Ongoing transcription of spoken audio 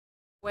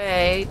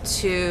Way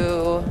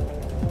to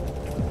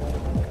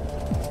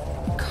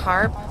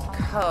Carp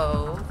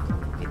Cove.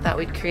 We thought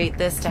we'd create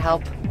this to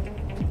help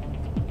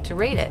to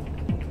rate it.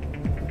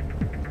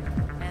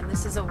 And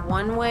this is a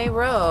one-way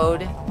road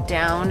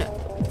down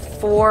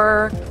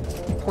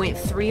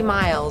 4.3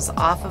 miles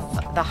off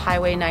of the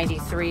Highway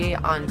 93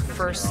 on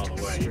First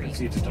Street.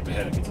 See, just up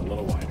ahead, it gets a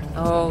little wider.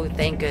 Oh,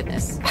 thank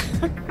goodness.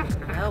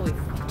 Well,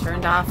 we've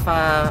turned off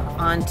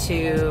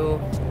onto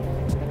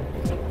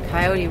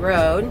Coyote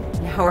Road.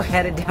 Now we're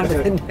headed down to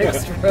the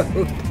next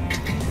road.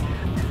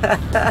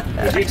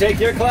 Did you take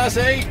your Class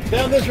 8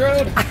 down this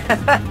road?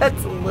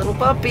 That's a little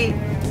bumpy.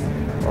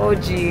 Oh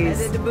geez.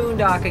 Headed to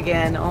Boondock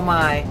again. Oh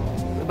my.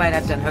 We might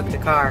have to unhook the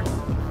car.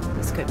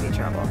 This could be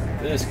trouble.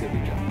 This could be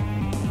trouble.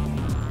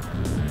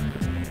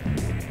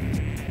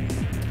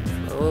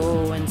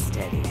 Oh, and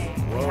steady.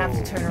 We have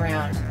to turn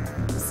around.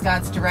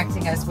 Scott's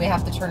directing us. We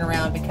have to turn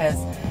around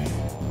because,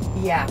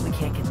 yeah, we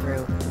can't get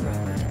through.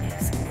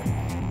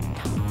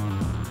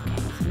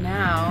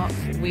 Now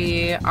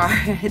we are,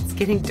 it's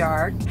getting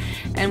dark,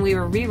 and we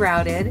were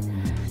rerouted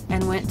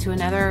and went to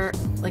another,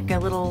 like a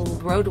little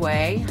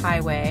roadway,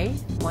 highway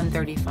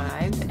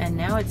 135, and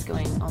now it's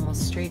going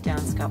almost straight down.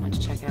 Scott went to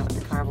check it out with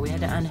the car, but we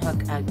had to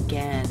unhook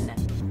again.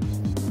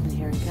 And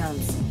here he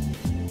comes,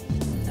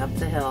 up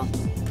the hill.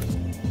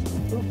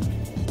 Ooh.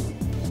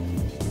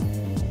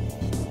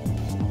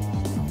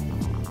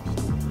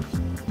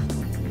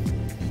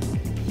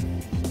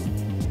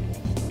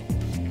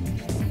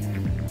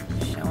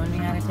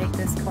 Take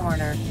this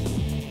corner.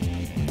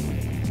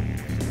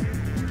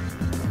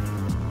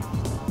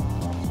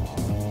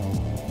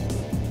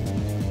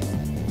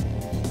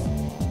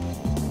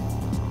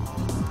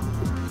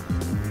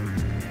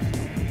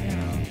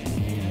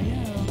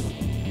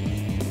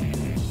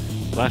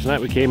 Last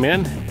night we came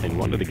in and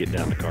wanted to get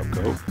down to Carp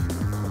Cove.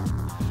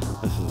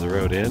 This is the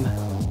road in.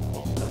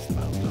 Well, that's the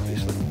mountains,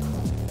 obviously.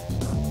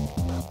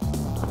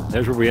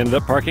 There's where we ended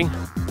up parking.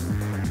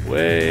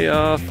 Way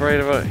off right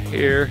about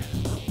here.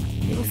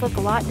 Things look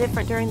a lot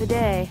different during the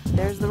day.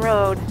 There's the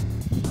road.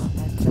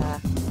 But, so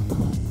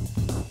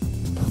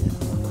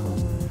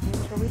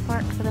here's where we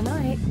park for the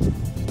night.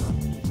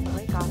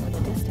 Lake off in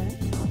the distance.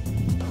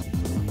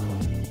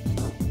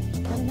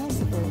 Kind of nice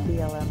that there's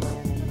BLM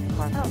land in the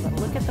park. Oh, but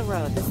look at the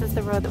road. This is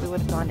the road that we would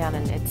have gone down,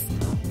 and it's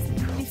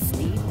pretty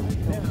steep.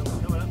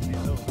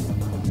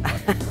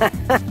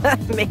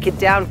 Make it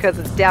down because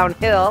it's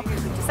downhill.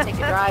 Just take a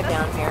drive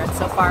down here. And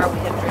so far we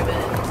have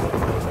driven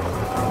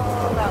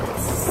about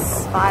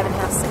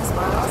 5.5, 6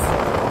 miles.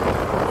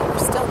 We're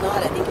still not.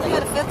 I think we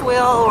had a fifth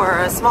wheel or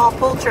a small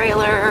pull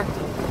trailer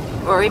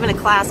or even a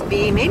Class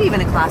B, maybe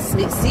even a Class C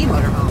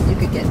motorhome you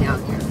could get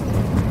down here.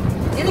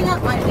 Getting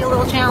up might be a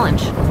little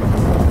challenge,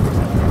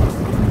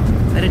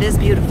 but it is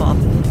beautiful.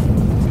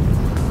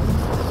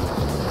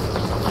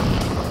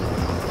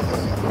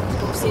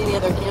 Don't see any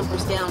other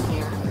campers down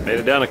here. Made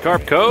it down to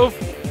Carp Cove,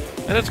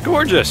 and it's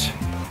gorgeous.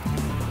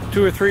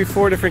 2 or 3,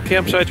 4 different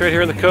campsites right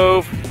here in the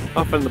cove,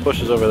 off in the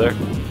bushes over there.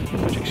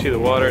 But you can see the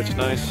water, it's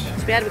nice.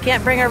 Too bad we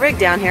can't bring our rig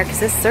down here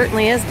because this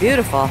certainly is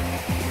beautiful.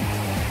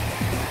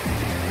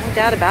 No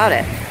doubt about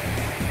it.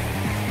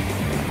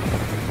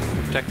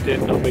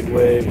 Protected, no big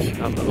waves.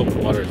 Out in the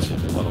open water, it's a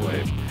lot of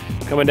waves.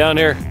 Coming down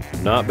here,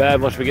 not bad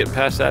once we get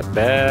past that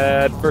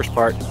bad first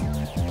part.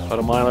 About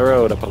a mile of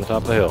road up on the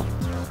top of the hill.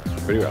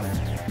 Pretty rough.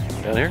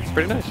 Down here, it's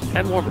pretty nice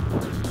and warmer.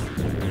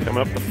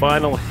 Coming up the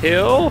final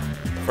hill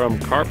from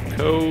Carp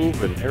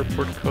Cove and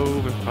Airport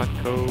Cove and Pot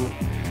Cove.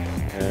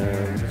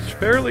 And it's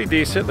fairly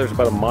decent. There's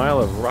about a mile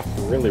of rough,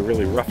 really,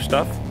 really rough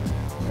stuff.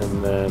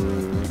 And then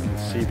you can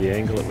see the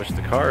angle at which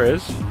the car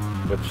is,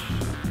 which,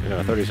 you know,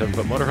 a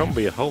 37-foot motorhome will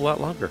be a whole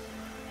lot longer.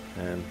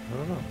 And I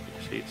don't know,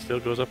 you see it still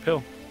goes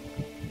uphill.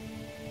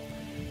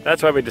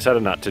 That's why we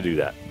decided not to do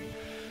that.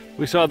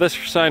 We saw this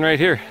sign right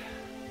here.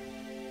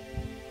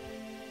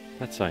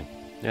 That sign,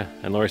 yeah.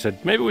 And Lori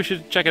said, maybe we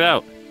should check it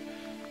out.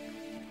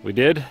 We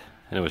did,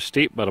 and it was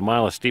steep, about a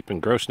mile of steep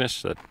and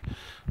grossness that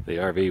the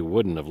RV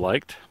wouldn't have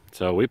liked.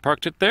 So we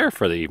parked it there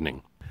for the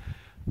evening.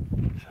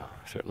 So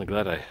certainly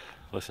glad I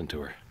listened to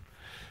her.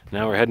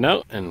 Now we're heading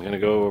out and gonna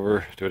go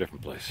over to a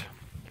different place.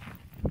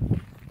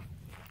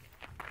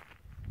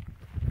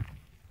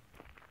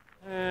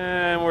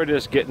 And we're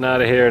just getting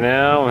out of here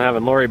now. I'm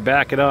having Lori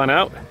back it on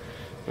out.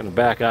 I'm gonna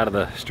back out of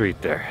the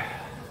street there.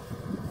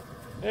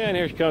 And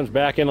here she comes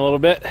back in a little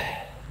bit.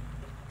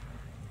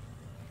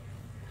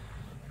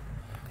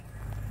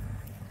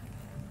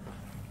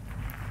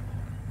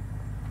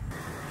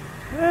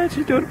 And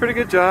she's doing a pretty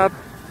good job.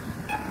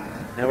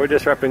 And we're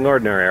disrupting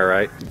ordinary, all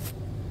right.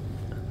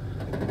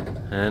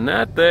 And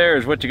that there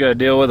is what you gotta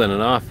deal with in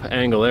an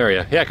off-angle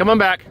area. Yeah, come on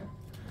back.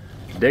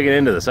 Digging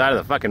into the side of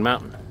the fucking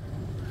mountain.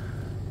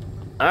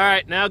 All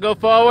right, now go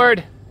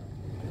forward.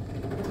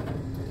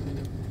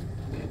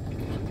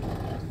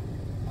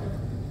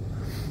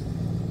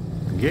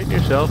 Getting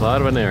yourself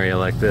out of an area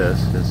like this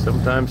is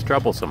sometimes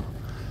troublesome.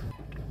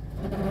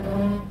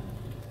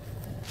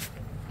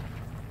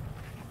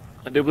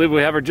 I do believe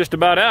we have her just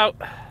about out.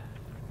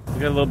 We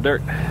got a little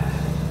dirt.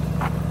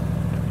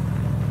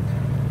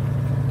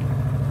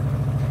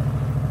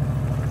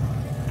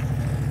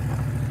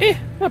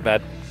 Not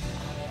bad.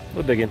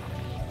 We'll dig in.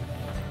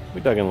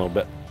 We dug in a little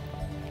bit.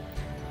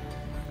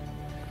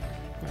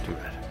 Not too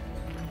bad.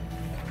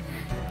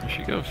 There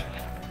she goes.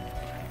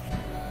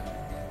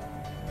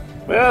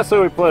 Yeah,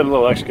 so we played a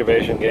little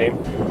excavation game.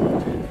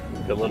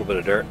 Got a little bit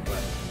of dirt,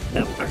 but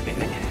that won't hurt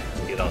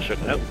anything. Get all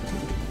shook out.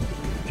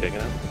 Check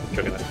it out.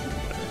 Check it out.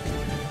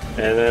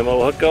 And then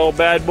we'll hook old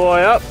bad boy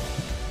up.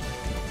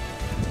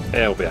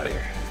 And we'll be out of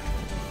here.